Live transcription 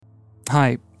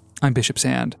Hi, I'm Bishop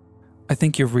Sand. I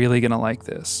think you're really going to like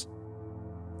this.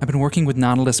 I've been working with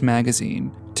Nautilus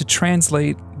magazine to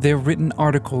translate their written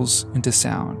articles into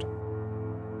sound.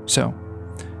 So,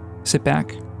 sit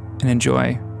back and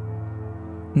enjoy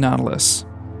Nautilus.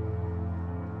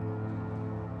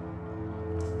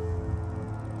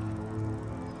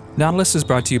 Nautilus is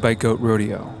brought to you by Goat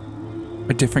Rodeo,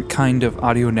 a different kind of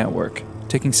audio network,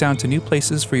 taking sound to new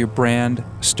places for your brand,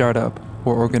 startup,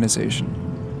 or organization.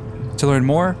 To learn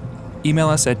more, email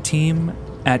us at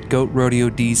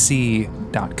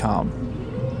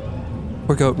team@goatrodeodc.com.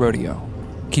 We're Goat Rodeo.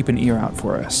 Keep an ear out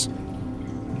for us.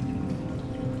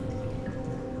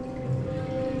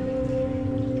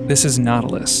 This is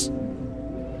Nautilus.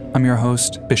 I'm your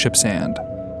host, Bishop Sand.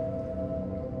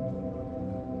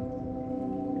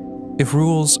 If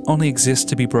rules only exist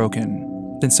to be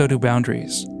broken, then so do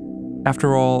boundaries.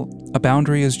 After all, a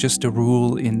boundary is just a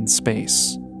rule in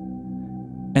space.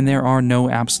 And there are no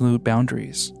absolute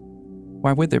boundaries.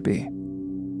 Why would there be?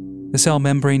 The cell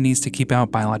membrane needs to keep out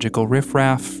biological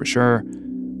riffraff, for sure,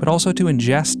 but also to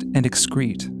ingest and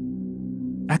excrete.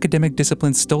 Academic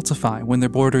disciplines stultify when their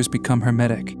borders become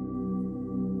hermetic.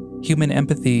 Human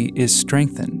empathy is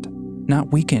strengthened,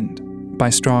 not weakened, by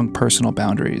strong personal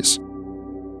boundaries.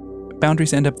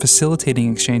 Boundaries end up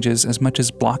facilitating exchanges as much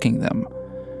as blocking them,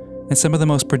 and some of the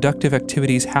most productive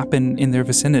activities happen in their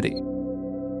vicinity.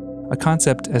 A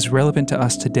concept as relevant to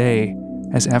us today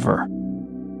as ever.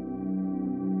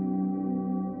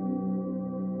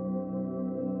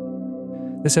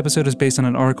 This episode is based on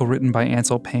an article written by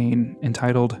Ansel Payne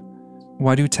entitled,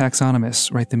 "Why Do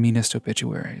Taxonomists Write the Meanest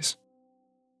Obituaries?"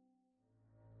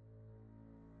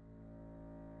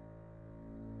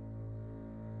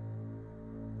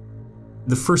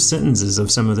 The first sentences of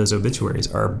some of those obituaries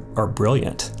are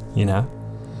brilliant, you know?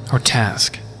 Our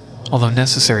task, although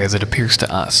necessary as it appears to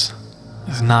us,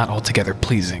 is not altogether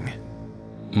pleasing.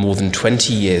 More than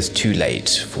 20 years too late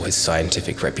for his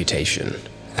scientific reputation,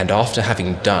 and after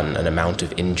having done an amount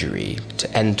of injury to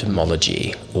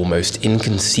entomology almost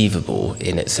inconceivable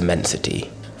in its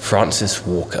immensity, Francis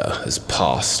Walker has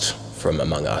passed from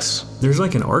among us. There's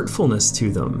like an artfulness to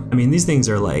them. I mean, these things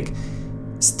are like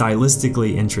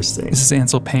stylistically interesting. This is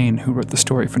Ansel Payne, who wrote the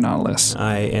story for Nautilus.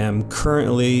 I am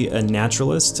currently a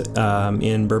naturalist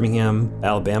in Birmingham,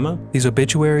 Alabama. These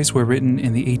obituaries were written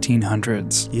in the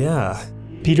 1800s. Yeah.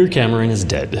 Peter Cameron is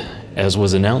dead, as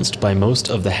was announced by most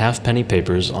of the halfpenny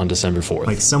papers on December 4th.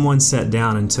 Like someone sat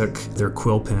down and took their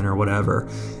quill pen or whatever,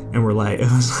 and were like,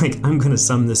 it was like, I'm going to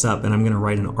sum this up and I'm going to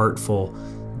write an artful,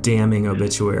 damning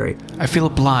obituary. I feel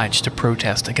obliged to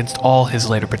protest against all his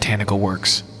later botanical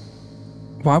works.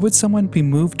 Why would someone be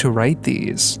moved to write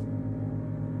these?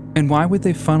 And why would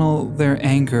they funnel their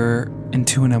anger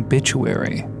into an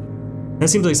obituary? That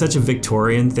seems like such a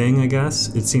Victorian thing, I guess.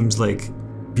 It seems like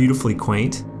beautifully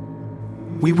quaint.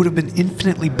 We would have been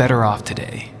infinitely better off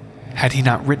today had he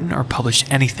not written or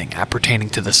published anything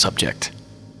appertaining to the subject.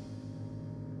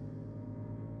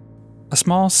 A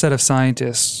small set of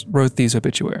scientists wrote these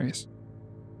obituaries,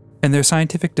 and their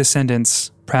scientific descendants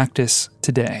practice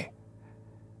today.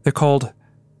 They're called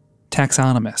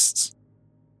Taxonomists.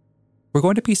 We're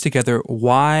going to piece together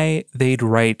why they'd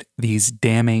write these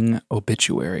damning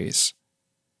obituaries,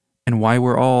 and why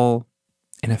we're all,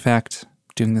 in effect,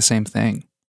 doing the same thing.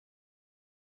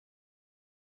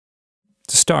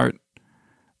 To start,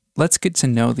 let's get to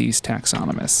know these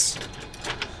taxonomists.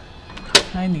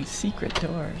 Behind these secret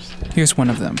doors. Here's one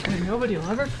of them. Nobody will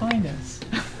ever find us.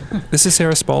 This is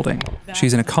Sarah Spalding.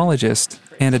 She's an ecologist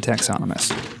and a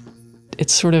taxonomist.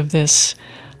 It's sort of this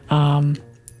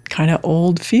kind of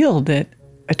old field that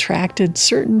attracted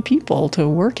certain people to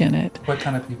work in it. What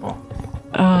kind of people?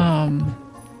 I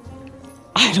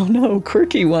don't know,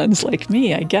 quirky ones like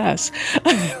me, I guess.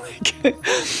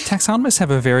 Taxonomists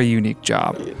have a very unique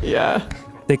job. Yeah.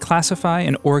 They classify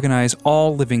and organize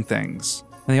all living things,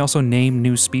 and they also name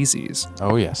new species.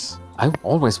 Oh, yes. I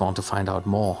always want to find out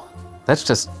more. That's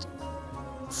just,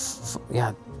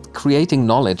 creating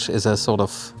knowledge is a sort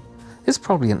of, it's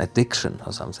probably an addiction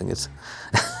or something.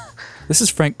 This is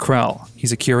Frank Krell.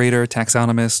 He's a curator,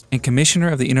 taxonomist, and commissioner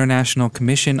of the International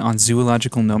Commission on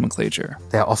Zoological Nomenclature.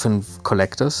 They're often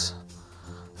collectors.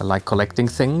 I like collecting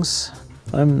things.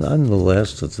 I'm the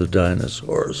last of the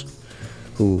dinosaurs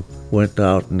who went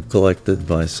out and collected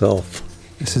myself.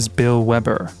 This is Bill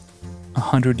Weber, a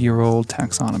 100-year-old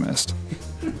taxonomist.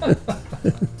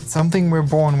 Something we're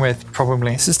born with,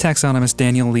 probably. This is taxonomist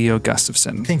Daniel Leo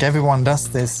Gustafson. I think everyone does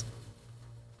this.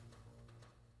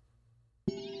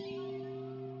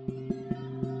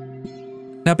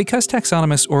 Now, because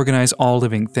taxonomists organize all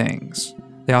living things,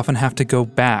 they often have to go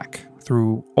back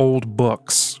through old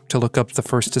books to look up the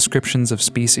first descriptions of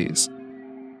species.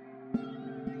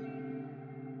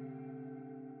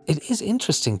 It is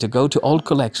interesting to go to old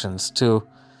collections to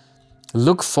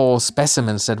look for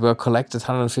specimens that were collected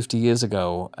 150 years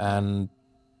ago and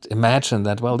imagine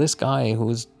that, well, this guy who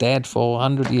is dead for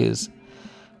 100 years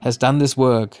has done this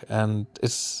work, and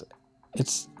it's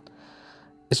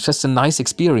just a nice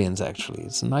experience, actually.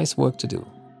 It's a nice work to do.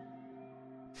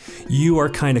 You are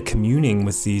kind of communing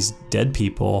with these dead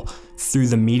people through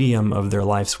the medium of their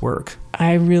life's work.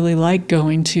 I really like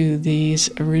going to these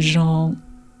original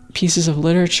pieces of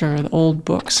literature, the old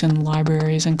books in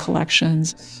libraries and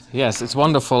collections. Yes, it's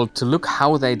wonderful to look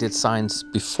how they did science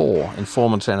before, in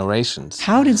former generations.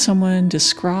 How did someone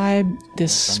describe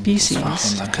this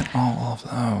species? Look at all of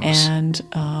those.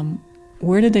 And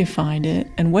where did they find it?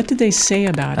 And what did they say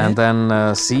about it? And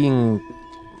then seeing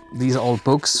these old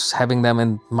books, having them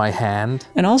in my hand.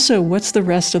 And also, what's the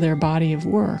rest of their body of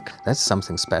work? That's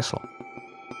something special.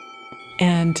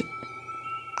 And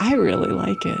I really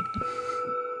like it.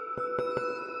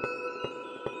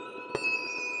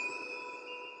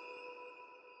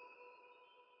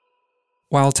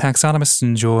 While taxonomists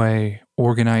enjoy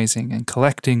organizing and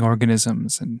collecting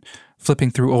organisms and flipping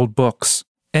through old books,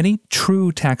 any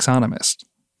true taxonomist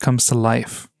comes to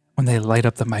life when they light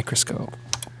up the microscope.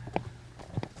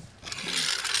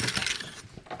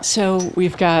 So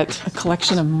we've got a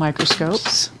collection of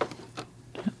microscopes.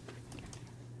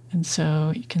 And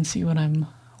so you can see what I'm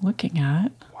looking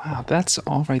at. Wow, that's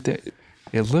all right there.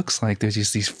 It looks like there's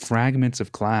just these fragments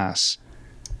of glass.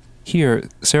 Here,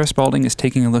 Sarah Spalding is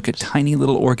taking a look at tiny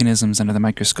little organisms under the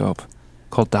microscope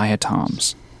called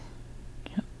diatoms.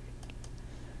 Yep.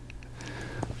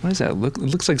 What does that look? It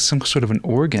looks like some sort of an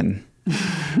organ.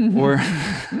 Or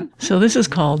So this is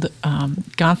called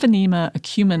Gomphonema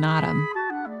acuminatum.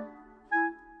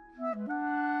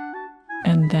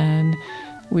 And then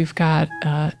we've got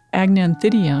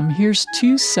Agnanthidium. Here's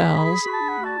 2 cells.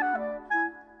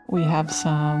 We have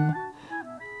some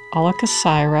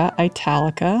Olicosyra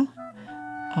italica,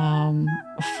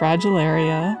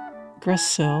 Fragillaria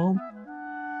gracile,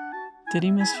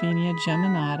 Didymosphenia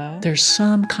geminata. There's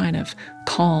some kind of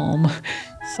calm,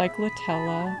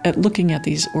 Cyclotella, at looking at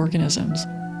these organisms.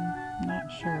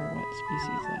 Not sure what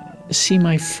species that is. See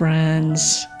my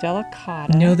friends,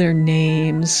 Delicata, know their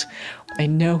names, I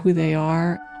know who they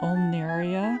are.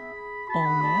 Ulnaria,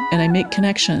 ulna, and I make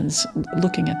connections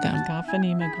looking at them.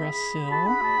 Gomphonema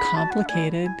gracile,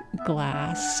 complicated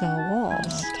glass cell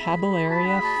walls.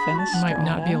 Tabellaria fenestrata. You might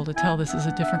not be able to tell this is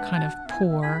a different kind of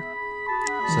pore.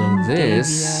 So this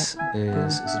is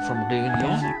it from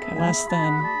Danica? Less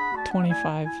than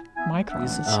 25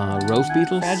 microns. These rove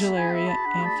beetles? Fragillaria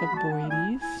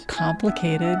amphiboides.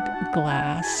 Complicated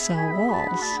glass cell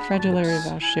walls. Fragillaria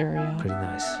vaucheria. Pretty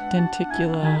nice.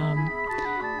 Denticula.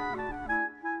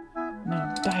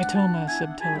 Diatoma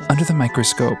subtilis. under the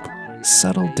microscope,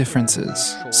 subtle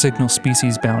differences signal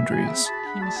species boundaries.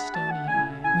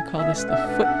 Chemistonii. We call this the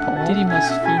foot pole.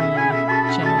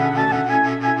 Didymosphenia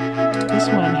geminata. This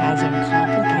one has a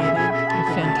complicated,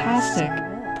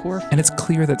 fantastic pore. And it's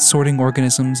clear that sorting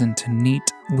organisms into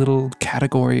neat little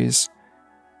categories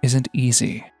isn't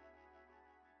easy.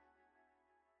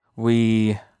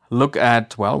 We look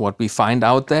at, well, what we find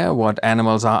out there, what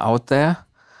animals are out there,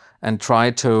 and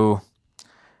try to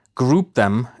group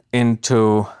them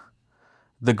into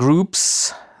the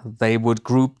groups they would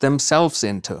group themselves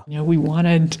into. You know, we want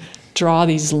to draw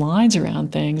these lines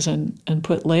around things and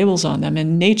put labels on them,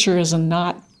 and nature is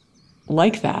not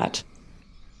like that.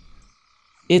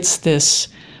 It's this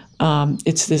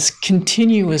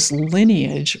continuous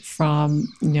lineage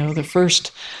from, the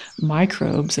first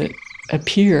microbes that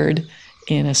appeared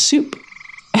in a soup.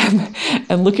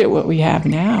 And look at what we have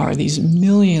now are these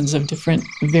millions of different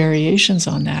variations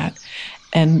on that.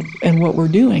 And what we're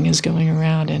doing is going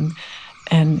around and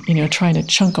trying to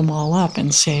chunk them all up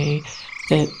and say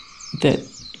that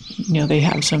they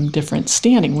have some different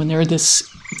standing when there's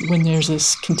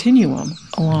this continuum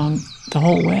along the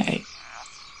whole way.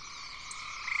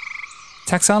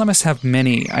 Taxonomists have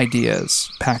many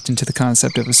ideas packed into the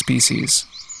concept of a species.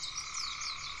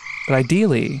 But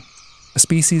ideally, a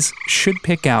species should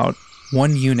pick out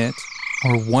one unit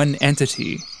or one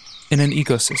entity in an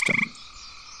ecosystem.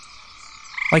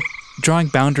 Like drawing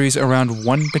boundaries around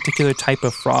one particular type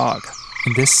of frog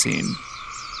in this scene.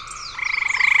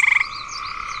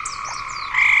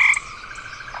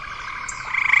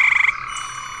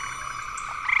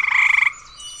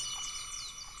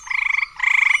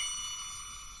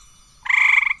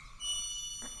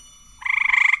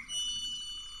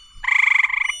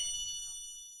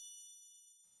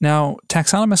 Now,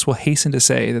 taxonomists will hasten to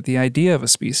say that the idea of a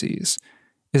species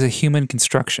is a human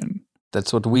construction.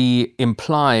 That's what we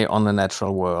imply on the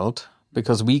natural world,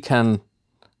 because we can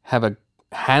have a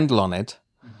handle on it,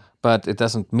 but it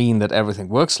doesn't mean that everything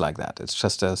works like that. It's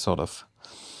just a sort of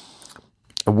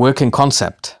a working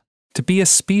concept. To be a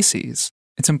species,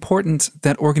 it's important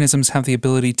that organisms have the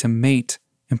ability to mate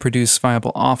and produce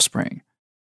viable offspring.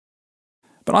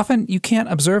 But often you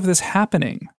can't observe this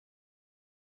happening.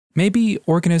 Maybe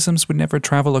organisms would never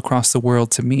travel across the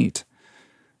world to meet.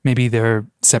 Maybe they're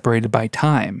separated by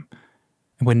time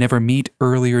and would never meet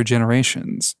earlier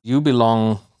generations. You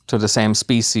belong to the same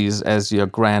species as your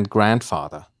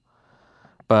grandfather,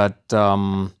 but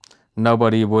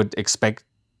nobody would expect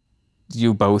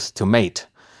you both to mate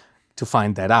to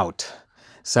find that out.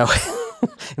 So,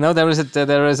 there is a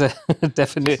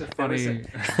definition.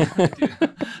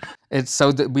 It's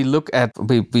so that we look at,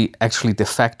 we actually de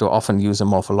facto often use a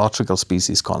morphological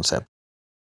species concept.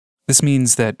 This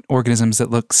means that organisms that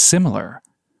look similar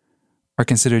are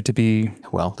considered to be,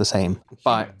 well, the same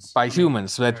by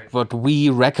humans, what we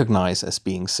recognize as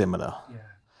being similar. Yeah.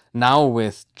 Now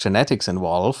with genetics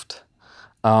involved,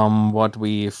 what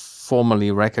we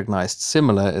formerly recognized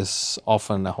similar is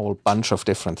often a whole bunch of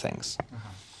different things.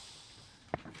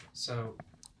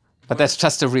 But that's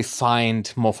just a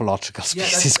refined morphological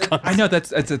species concept. I know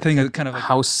that's a thing that kind of like,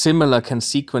 how similar can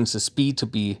sequences be to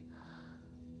be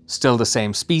still the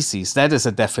same species? That is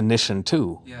a definition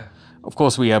too. Yeah. Of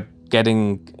course, we are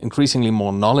getting increasingly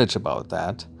more knowledge about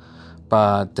that,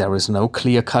 but there is no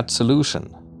clear-cut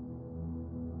solution.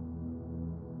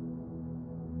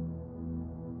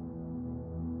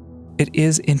 It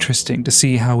is interesting to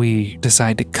see how we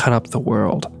decide to cut up the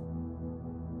world.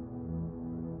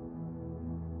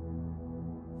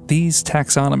 These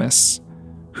taxonomists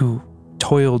who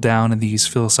toil down in these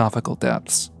philosophical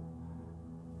depths,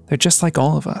 they're just like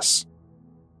all of us.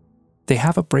 They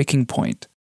have a breaking point.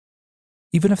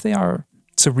 Even if they are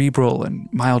cerebral and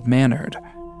mild-mannered,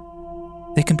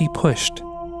 they can be pushed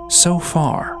so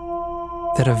far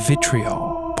that a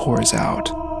vitriol pours out.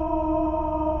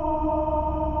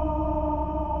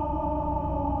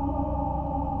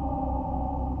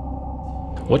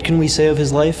 What can we say of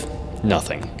his life?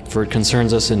 Nothing, for it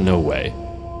concerns us in no way.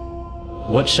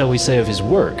 What shall we say of his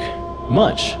work?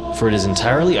 Much, for it is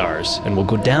entirely ours, and will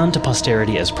go down to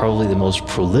posterity as probably the most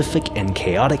prolific and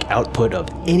chaotic output of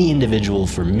any individual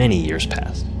for many years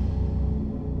past.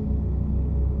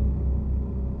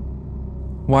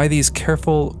 Why these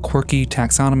careful, quirky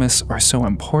taxonomists are so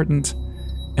important,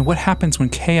 and what happens when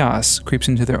chaos creeps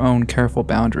into their own careful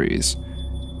boundaries.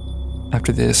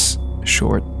 After this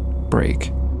short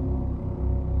break.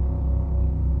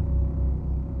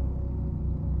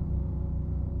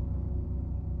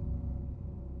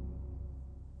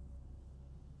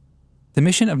 The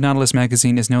mission of Nautilus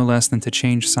Magazine is no less than to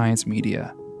change science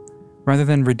media. Rather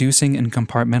than reducing and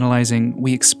compartmentalizing,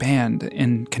 we expand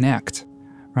and connect.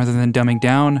 Rather than dumbing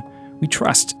down, we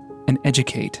trust and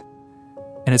educate.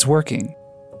 And it's working.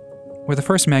 We're the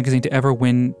first magazine to ever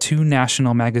win 2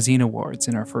 national magazine awards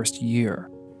in our first year.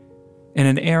 In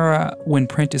an era when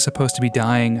print is supposed to be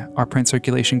dying, our print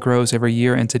circulation grows every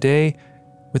year, and today,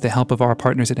 with the help of our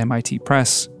partners at MIT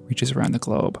Press, reaches around the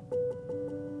globe.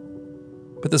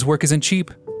 But this work isn't cheap.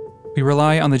 We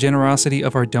rely on the generosity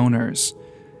of our donors.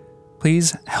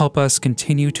 Please help us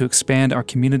continue to expand our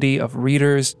community of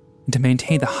readers and to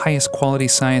maintain the highest quality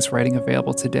science writing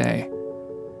available today.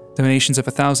 Donations of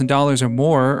 $1,000 or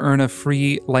more earn a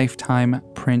free lifetime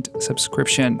print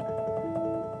subscription.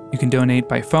 You can donate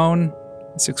by phone,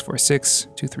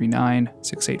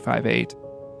 646-239-6858.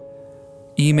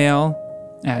 Email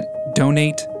at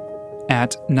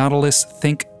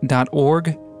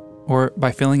donate@nautilusthink.org, or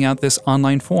by filling out this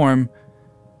online form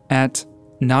at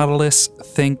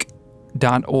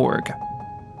nautilusthink.org.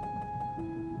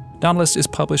 Nautilus is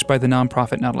published by the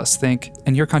nonprofit Nautilus Think,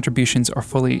 and your contributions are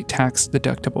fully tax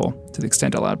deductible to the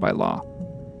extent allowed by law.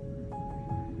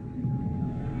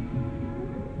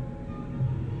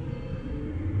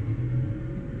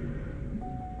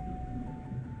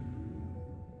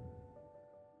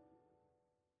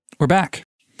 We're back.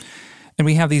 And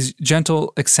we have these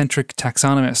gentle, eccentric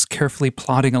taxonomists carefully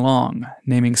plodding along,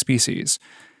 naming species.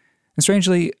 And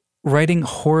strangely, writing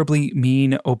horribly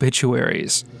mean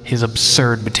obituaries. His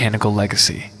absurd botanical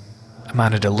legacy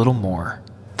amounted to little more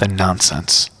than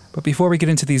nonsense. But before we get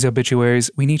into these obituaries,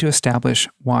 we need to establish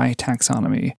why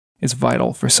taxonomy is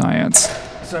vital for science.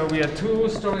 So we are 2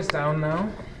 stories down now.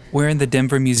 We're in the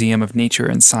Denver Museum of Nature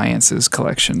and Sciences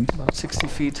collection. About 60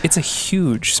 feet. It's a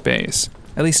huge space.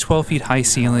 At least 12 feet high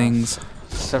ceilings.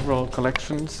 Several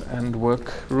collections and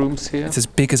work rooms here. It's as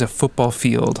big as a football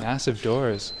field. Massive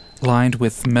doors. lined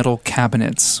with metal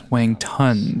cabinets weighing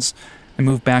tons and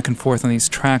move back and forth on these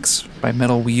tracks by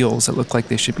metal wheels that look like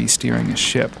they should be steering a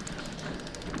ship.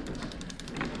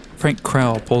 Frank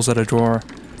Krell pulls out a drawer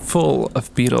full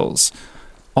of beetles,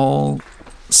 all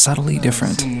subtly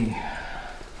different.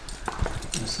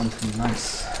 There's something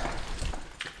nice.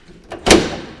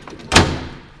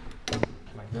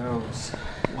 Like those.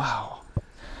 Wow.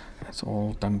 That's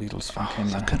all dung beetles from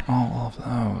Kenya. Look at all of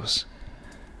those.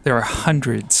 There are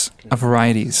hundreds of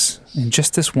varieties in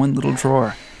just this one little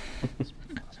drawer.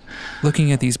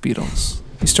 Looking at these beetles,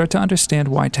 you start to understand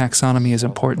why taxonomy is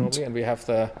important. And we have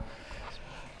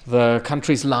the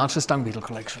country's largest dung beetle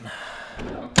collection.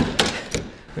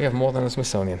 We have more than the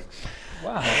Smithsonian.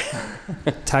 Wow.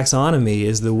 Taxonomy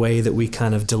is the way that we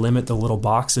kind of delimit the little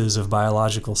boxes of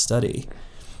biological study.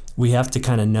 We have to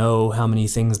kind of know how many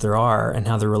things there are and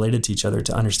how they're related to each other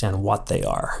to understand what they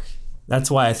are. That's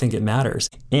why I think it matters.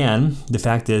 And the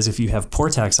fact is, if you have poor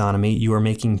taxonomy, you are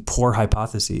making poor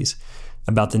hypotheses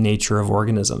about the nature of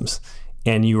organisms,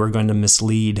 and you are going to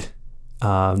mislead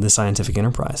the scientific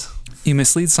enterprise. You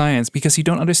mislead science because you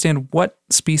don't understand what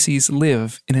species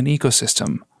live in an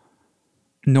ecosystem,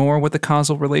 nor what the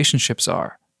causal relationships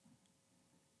are.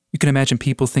 You can imagine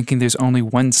people thinking there's only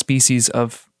one species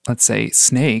of, let's say,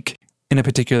 snake in a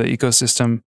particular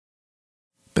ecosystem,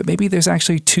 but maybe there's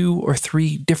actually 2 or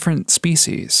 3 different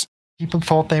species. People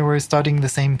thought they were studying the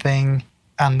same thing,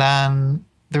 and then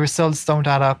the results don't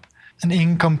add up. An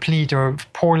incomplete or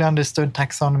poorly understood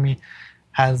taxonomy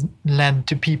has led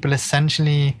to people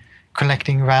essentially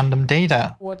collecting random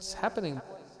data. What's happening?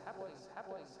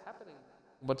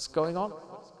 What's going on?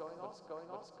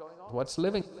 What's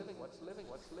living?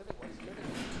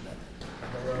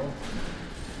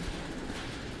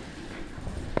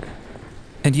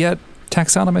 And yet,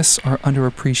 taxonomists are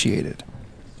underappreciated.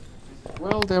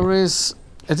 Well,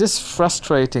 it is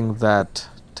frustrating that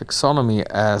taxonomy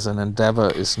as an endeavor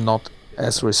is not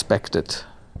as respected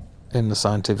in the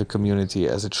scientific community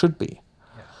as it should be.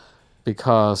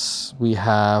 Because we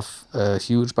have a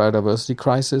huge biodiversity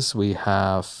crisis, we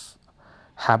have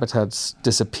habitats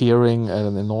disappearing at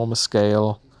an enormous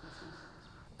scale.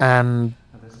 And,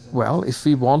 well, if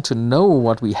we want to know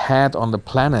what we had on the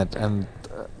planet and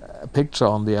a picture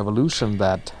on the evolution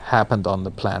that happened on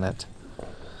the planet,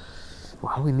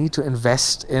 well, we need to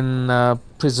invest in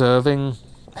preserving,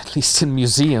 at least in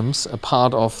museums, a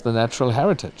part of the natural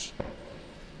heritage.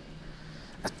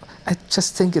 I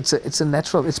just think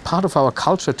it's part of our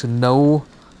culture to know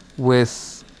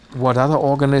with what other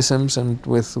organisms and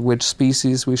with which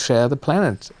species we share the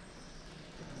planet.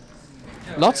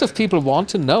 Lots of people want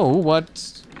to know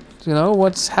what's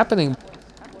happening,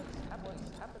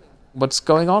 what's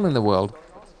going on in the world,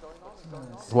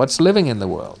 what's living in the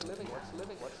world.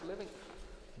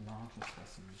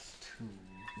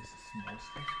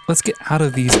 Let's get out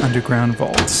of these underground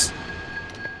vaults,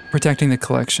 protecting the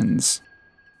collections,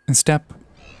 and step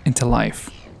into life.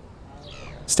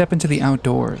 Step into the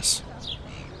outdoors.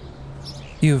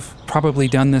 You've probably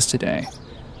done this today.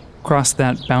 Cross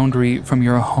that boundary from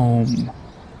your home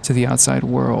to the outside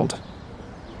world.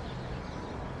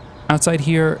 Outside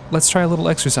here, let's try a little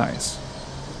exercise.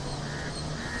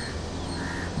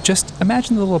 Just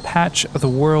imagine the little patch of the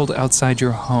world outside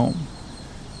your home.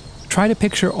 Try to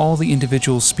picture all the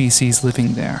individual species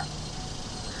living there.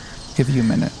 Give you a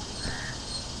minute.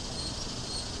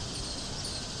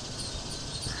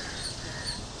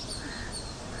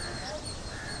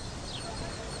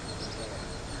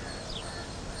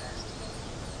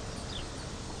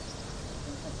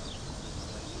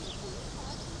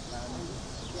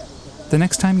 The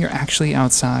next time you're actually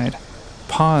outside,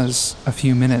 pause a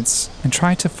few minutes and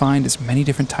try to find as many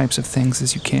different types of things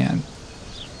as you can.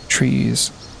 Trees,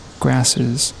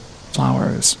 grasses,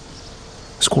 flowers,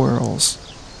 squirrels,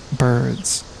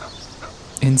 birds,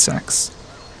 insects.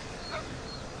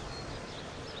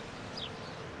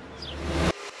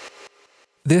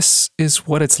 This is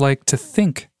what it's like to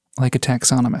think like a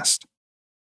taxonomist.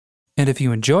 And if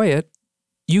you enjoy it,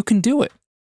 you can do it.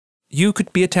 You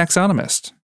could be a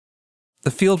taxonomist. The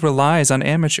field relies on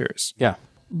amateurs. Yeah,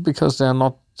 because there are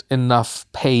not enough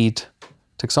paid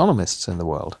taxonomists in the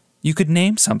world. You could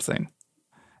name something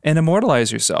and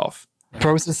immortalize yourself. The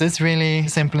process is really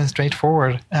simple and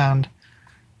straightforward, and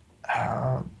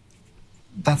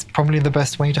that's probably the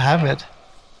best way to have it.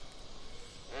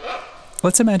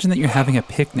 Let's imagine that you're having a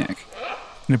picnic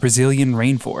in a Brazilian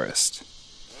rainforest,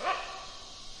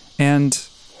 and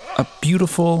a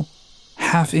beautiful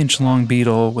half-inch long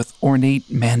beetle with ornate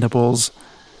mandibles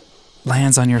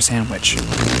lands on your sandwich.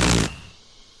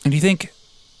 And you think,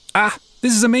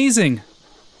 this is amazing.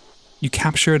 You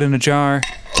capture it in a jar,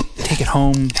 take it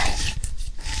home,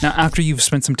 Now, after you've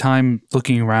spent some time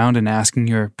looking around and asking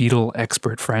your beetle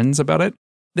expert friends about it,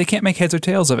 they can't make heads or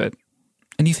tails of it,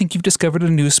 and you think you've discovered a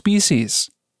new species.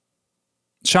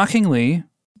 Shockingly,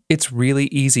 it's really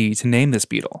easy to name this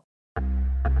beetle.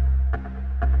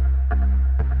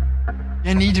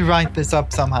 You need to write this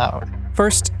up somehow.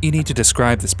 First, you need to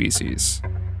describe the species.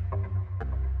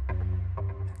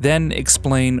 Then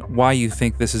explain why you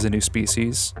think this is a new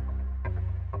species.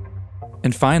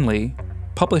 And finally,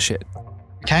 publish it.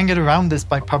 You can get around this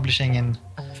by publishing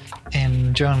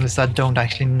in journals that don't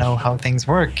actually know how things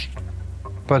work.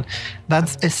 But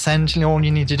that's essentially all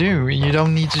you need to do. You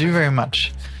don't need to do very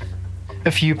much.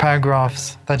 A few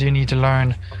paragraphs that you need to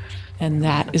learn. And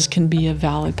that can be a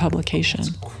valid publication.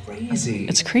 Crazy.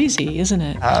 It's crazy, isn't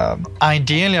it?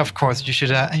 Ideally, of course, you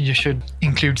should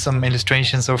include some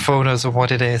illustrations or photos of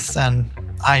what it is, and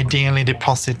ideally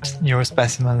deposit your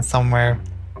specimen somewhere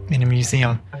in a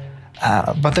museum.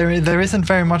 But there isn't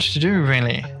very much to do,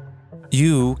 really.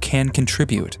 You can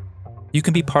contribute. You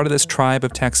can be part of this tribe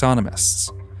of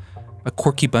taxonomists, a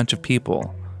quirky bunch of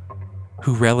people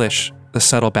who relish the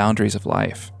subtle boundaries of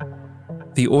life,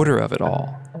 the order of it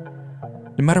all.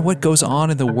 No matter what goes on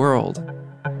in the world,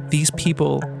 these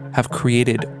people have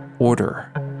created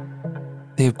order.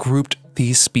 They have grouped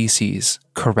these species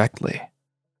correctly.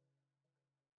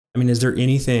 I mean, is there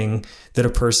anything that a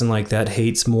person like that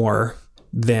hates more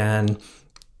than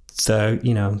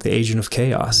the agent of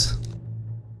chaos?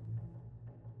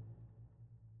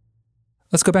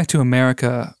 Let's go back to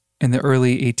America in the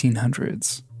early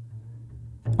 1800s.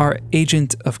 Our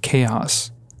agent of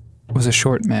chaos was a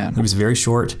short man. He was very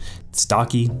short,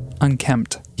 stocky,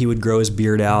 unkempt. He would grow his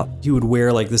beard out. He would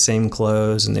wear like the same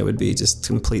clothes and they would be just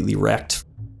completely wrecked.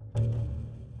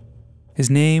 His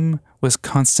name was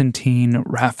Constantine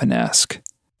Rafinesque.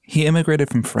 He immigrated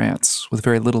from France with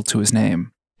very little to his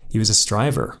name. He was a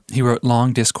striver. He wrote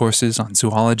long discourses on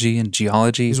zoology and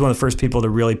geology. He was one of the first people to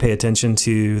really pay attention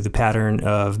to the pattern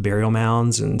of burial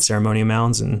mounds and ceremonial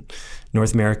mounds in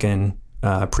North American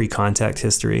pre-contact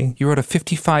history. He wrote a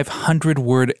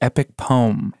 5,500-word epic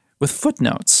poem with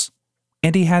footnotes.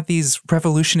 And he had these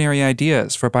revolutionary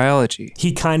ideas for biology.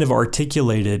 He kind of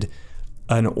articulated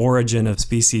an origin of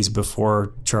species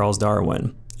before Charles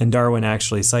Darwin. And Darwin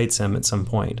actually cites him at some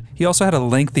point. He also had a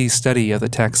lengthy study of the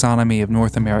taxonomy of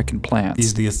North American plants.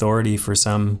 He's the authority for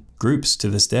some groups to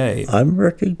this day. I'm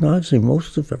recognizing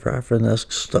most of the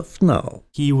Rafinesque stuff now.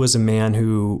 He was a man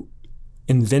who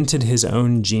invented his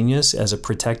own genius as a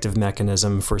protective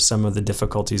mechanism for some of the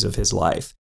difficulties of his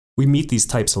life. We meet these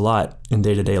types a lot in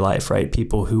day-to-day life, right?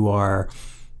 People who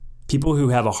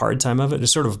have a hard time of it are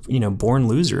sort of, born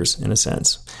losers in a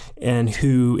sense, and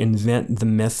who invent the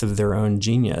myth of their own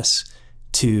genius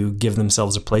to give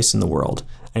themselves a place in the world.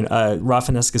 And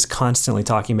Rafinesque is constantly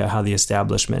talking about how the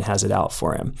establishment has it out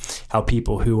for him, how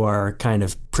people who are kind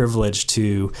of privileged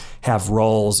to have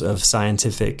roles of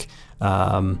scientific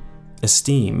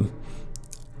esteem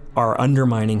are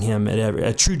undermining him at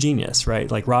a true genius, right?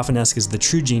 Like Rafinesque is the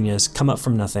true genius, come up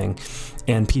from nothing,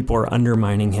 and people are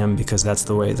undermining him because that's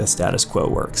the way the status quo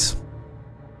works.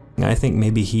 And I think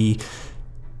maybe he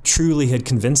truly had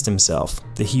convinced himself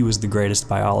that he was the greatest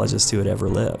biologist who had ever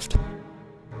lived.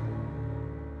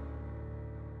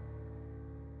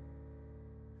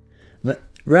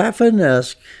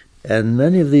 Rafinesque and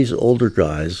many of these older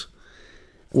guys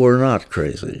were not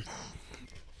crazy.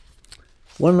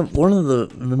 One of the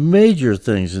major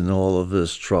things in all of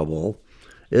this trouble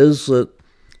is that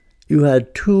you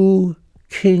had two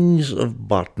kings of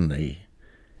botany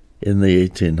in the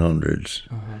 1800s.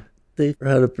 They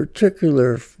had a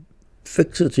particular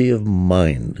fixity of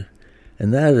mind,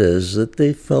 and that is that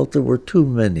they felt there were too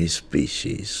many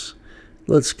species.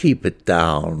 Let's keep it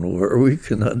down where we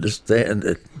can understand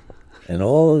it. And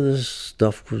all of this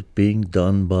stuff was being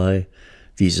done by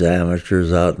these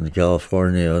amateurs out in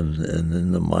California and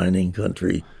in the mining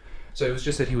country. So it was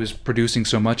just that he was producing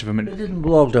so much of them. They didn't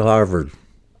belong to Harvard.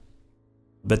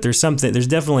 But there's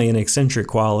definitely an eccentric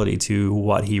quality to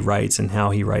what he writes and how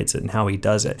he writes it and how he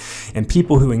does it. And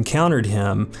people who encountered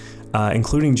him,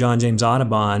 including John James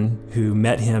Audubon, who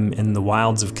met him in the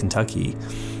wilds of Kentucky,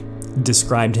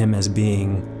 described him as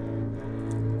being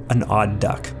an odd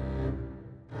duck.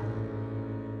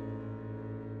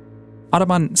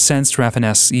 Audubon sensed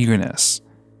Rafinesque's eagerness,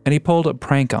 and he pulled a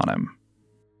prank on him.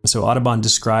 So Audubon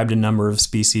described a number of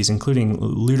species, including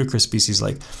ludicrous species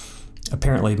like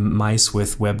apparently mice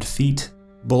with webbed feet,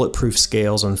 bulletproof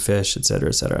scales on fish, etc.,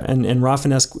 etc. And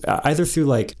Rafinesque, either through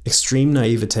like extreme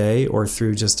naivete or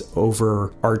through just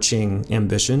overarching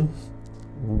ambition,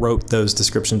 wrote those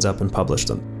descriptions up and published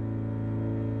them.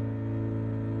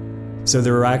 So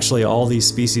there were actually all these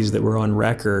species that were on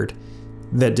record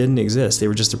that didn't exist. They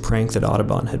were just a prank that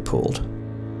Audubon had pulled.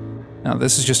 Now,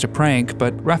 this is just a prank,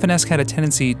 but Rafinesque had a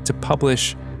tendency to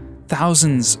publish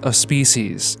thousands of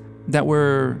species that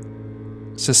were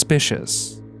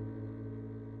suspicious.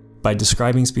 By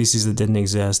describing species that didn't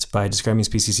exist, by describing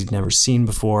species he'd never seen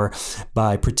before,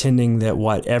 by pretending that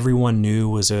what everyone knew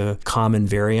was a common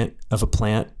variant of a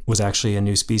plant was actually a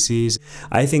new species.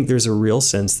 I think there's a real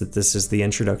sense that this is the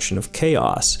introduction of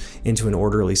chaos into an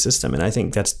orderly system, and I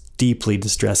think that's deeply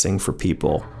distressing for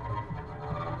people.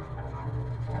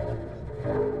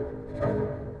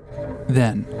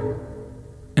 Then,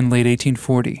 in late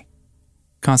 1840,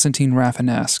 Constantine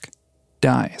Rafinesque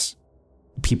dies.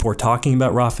 People are talking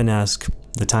about Rafinesque.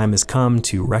 The time has come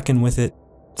to reckon with it.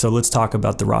 So let's talk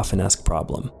about the Rafinesque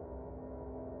problem.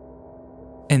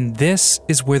 And this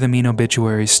is where the mean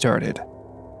obituaries started,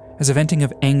 as a venting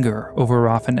of anger over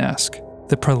Rafinesque,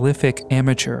 the prolific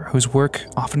amateur whose work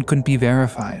often couldn't be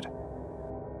verified.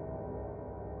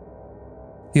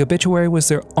 The obituary was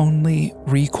their only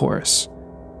recourse,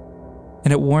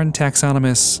 and it warned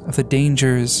taxonomists of the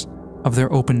dangers of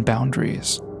their open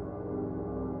boundaries.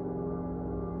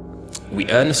 We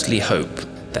earnestly hope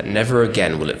that never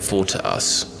again will it fall to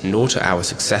us, nor to our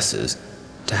successors,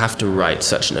 to have to write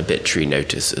such an obituary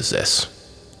notice as this.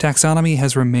 Taxonomy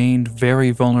has remained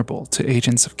very vulnerable to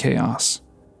agents of chaos.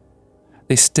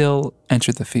 They still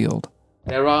enter the field.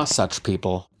 There are such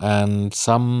people, and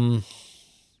some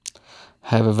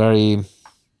have a very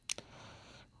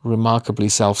remarkably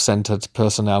self-centered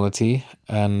personality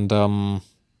and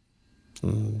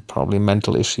probably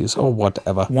mental issues or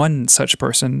whatever. One such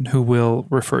person, who we'll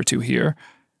refer to here,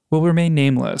 will remain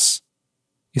nameless.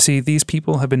 You see, these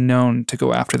people have been known to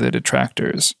go after the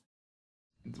detractors.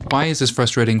 Why is this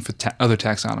frustrating for other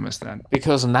taxonomists then?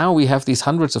 Because now we have these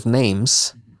hundreds of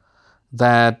names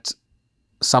that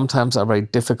sometimes are very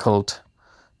difficult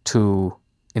to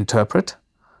interpret.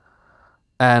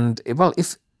 And, well,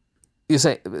 if you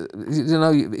say,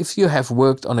 if you have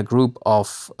worked on a group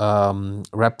of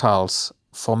reptiles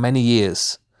for many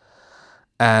years,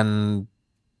 and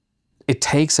it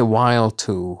takes a while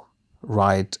to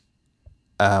write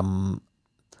an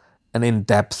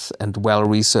in-depth and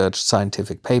well-researched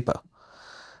scientific paper.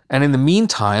 And in the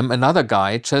meantime, another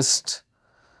guy just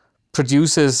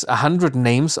produces 100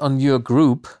 names on your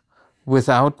group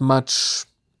without much,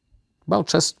 well,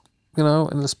 just, in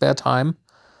the spare time,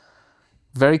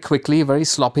 very quickly, very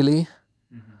sloppily.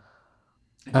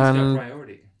 Mm-hmm. And he's got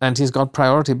priority. And he's got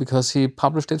priority because he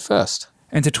published it first.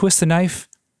 And to twist the knife,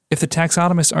 if the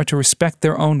taxonomists are to respect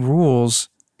their own rules,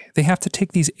 they have to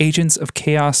take these agents of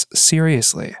chaos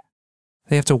seriously.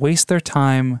 They have to waste their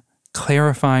time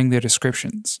clarifying their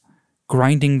descriptions,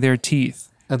 grinding their teeth.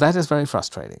 And that is very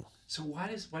frustrating. So why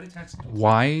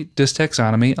does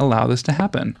taxonomy allow this to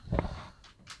happen?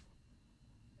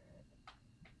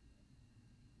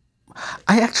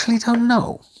 I actually don't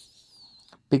know,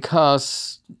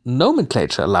 because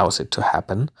nomenclature allows it to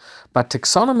happen, but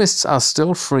taxonomists are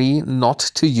still free not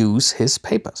to use his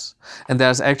papers. And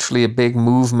there's actually a big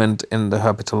movement in the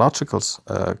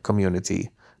herpetological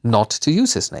community not to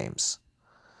use his names.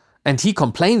 And he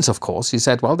complains, of course. He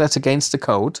said, well, that's against the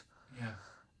code. Yeah.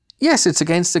 Yes, it's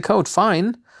against the code,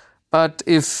 fine. But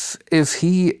if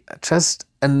he just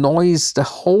annoys the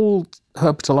whole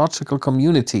herpetological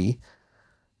community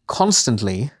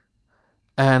constantly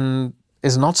and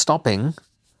is not stopping,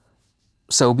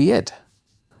 so be it.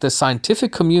 The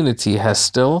scientific community has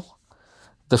still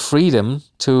the freedom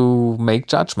to make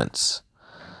judgments.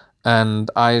 And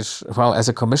as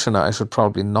a commissioner, I should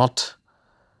probably not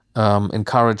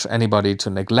encourage anybody to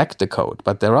neglect the code.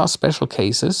 But there are special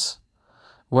cases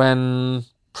when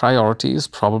priority is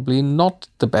probably not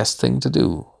the best thing to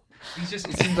do. It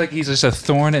seems like he's just a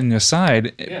thorn in your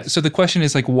side. Yes. So the question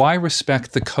is, why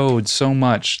respect the code so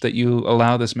much that you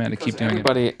allow this man to keep doing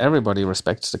it? Everybody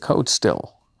respects the code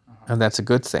still. And that's a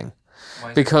good thing.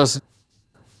 Because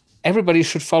everybody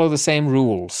should follow the same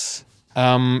rules.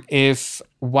 If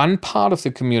one part of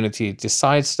the community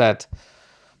decides that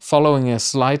following a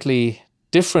slightly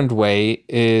different way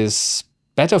is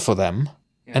better for them,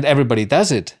 and everybody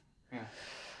does it,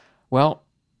 well,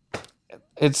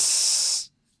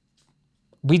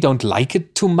 we don't like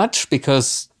it too much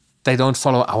because they don't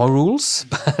follow our rules.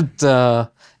 But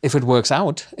if it works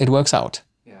out, it works out.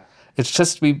 It's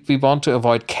just we want to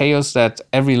avoid chaos, that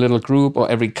every little group or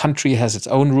every country has its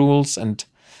own rules, and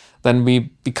then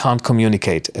we can't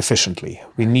communicate efficiently.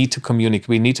 We need to communicate.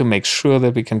 We need to make sure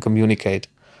that we can communicate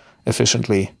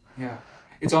efficiently. Yeah,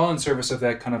 it's all in service of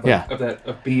that kind of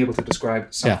of being able to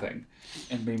describe something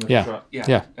and being able to draw.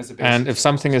 And if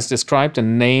something is described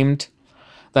and named,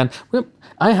 then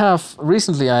I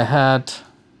had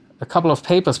a couple of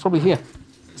papers, probably here.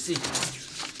 See.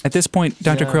 At this point,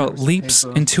 Dr. Krell leaps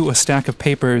into a stack of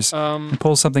papers and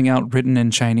pulls something out written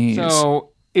in Chinese. So,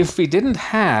 if we didn't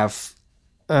have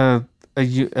a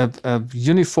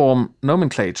uniform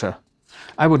nomenclature,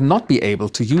 I would not be able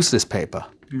to use this paper.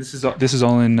 This is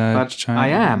all in but China. I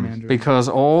am, Mandarin. because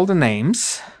all the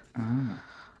names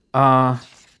are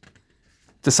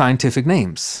the scientific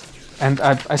names. And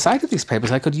I cited these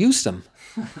papers. I could use them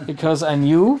because I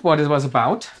knew what it was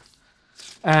about.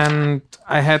 And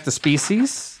I had the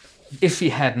species. If we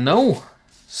had no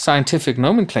scientific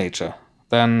nomenclature,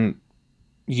 then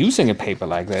using a paper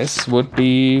like this would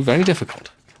be very difficult.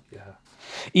 Yeah.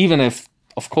 Even if,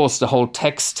 of course, the whole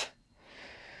text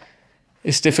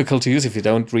is difficult to use if you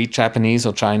don't read Japanese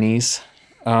or Chinese.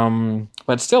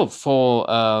 But still,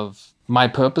 for my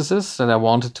purposes, that I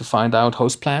wanted to find out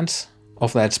host plants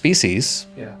of that species,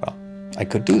 well, I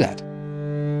could do that.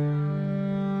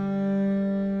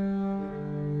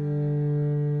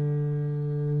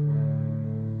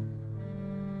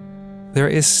 There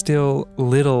is still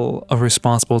little a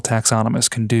responsible taxonomist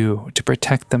can do to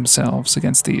protect themselves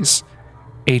against these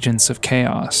agents of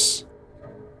chaos,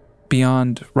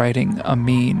 beyond writing a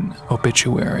mean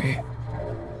obituary.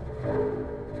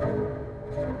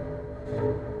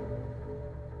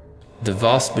 The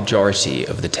vast majority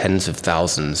of the tens of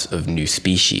thousands of new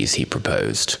species he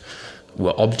proposed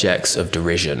were objects of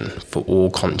derision for all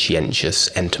conscientious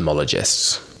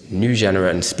entomologists. New genera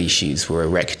and species were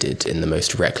erected in the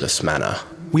most reckless manner.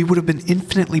 We would have been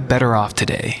infinitely better off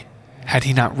today had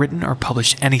he not written or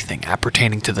published anything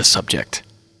appertaining to the subject.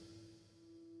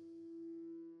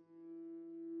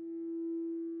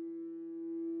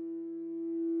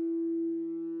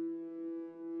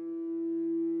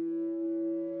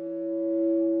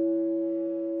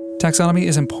 Taxonomy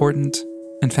is important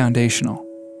and foundational,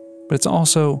 but it's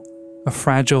also a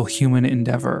fragile human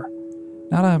endeavor,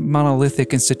 not a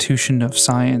monolithic institution of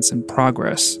science and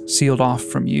progress sealed off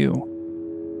from you.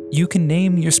 You can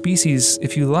name your species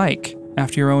if you like,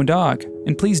 after your own dog,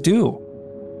 and please do.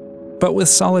 But with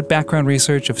solid background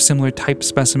research of similar type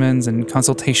specimens and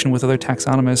consultation with other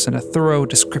taxonomists and a thorough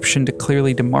description to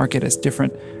clearly demark it as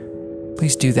different,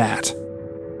 please do that.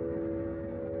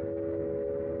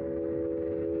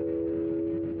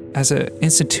 As an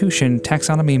institution,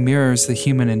 taxonomy mirrors the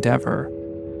human endeavor.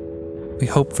 We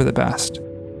hope for the best.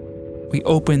 We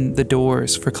open the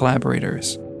doors for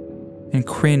collaborators and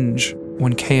cringe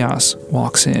when chaos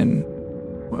walks in.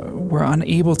 We're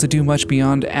unable to do much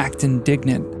beyond act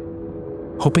indignant,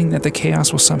 hoping that the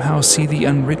chaos will somehow see the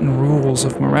unwritten rules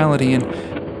of morality and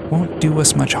won't do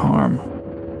us much harm.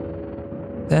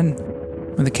 Then,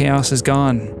 when the chaos is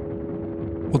gone,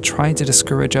 we'll try to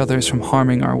discourage others from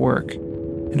harming our work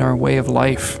and our way of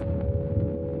life.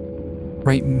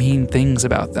 Write mean things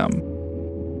about them,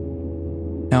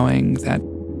 knowing that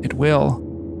it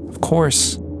will, of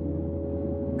course,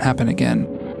 happen again.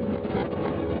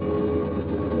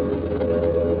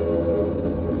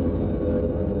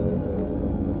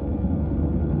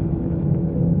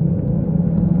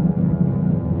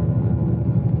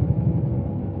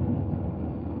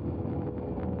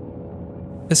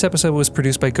 This episode was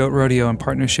produced by Goat Rodeo in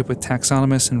partnership with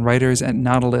taxonomists and writers at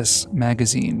Nautilus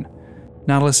magazine.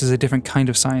 Nautilus is a different kind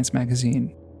of science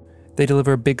magazine. They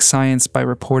deliver big science by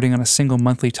reporting on a single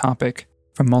monthly topic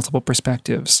from multiple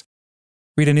perspectives.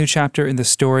 Read a new chapter in the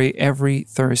story every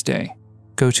Thursday.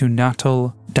 Go to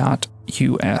nautil.us.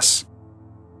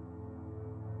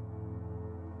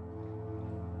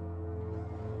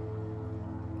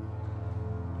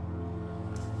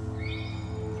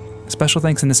 Special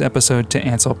thanks in this episode to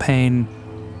Ansel Payne,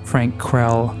 Frank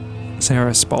Krell,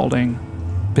 Sarah Spalding,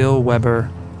 Bill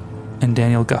Weber, and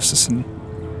Daniel Gustafson.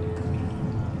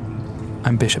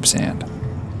 I'm Bishop Sand.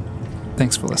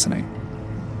 Thanks for listening.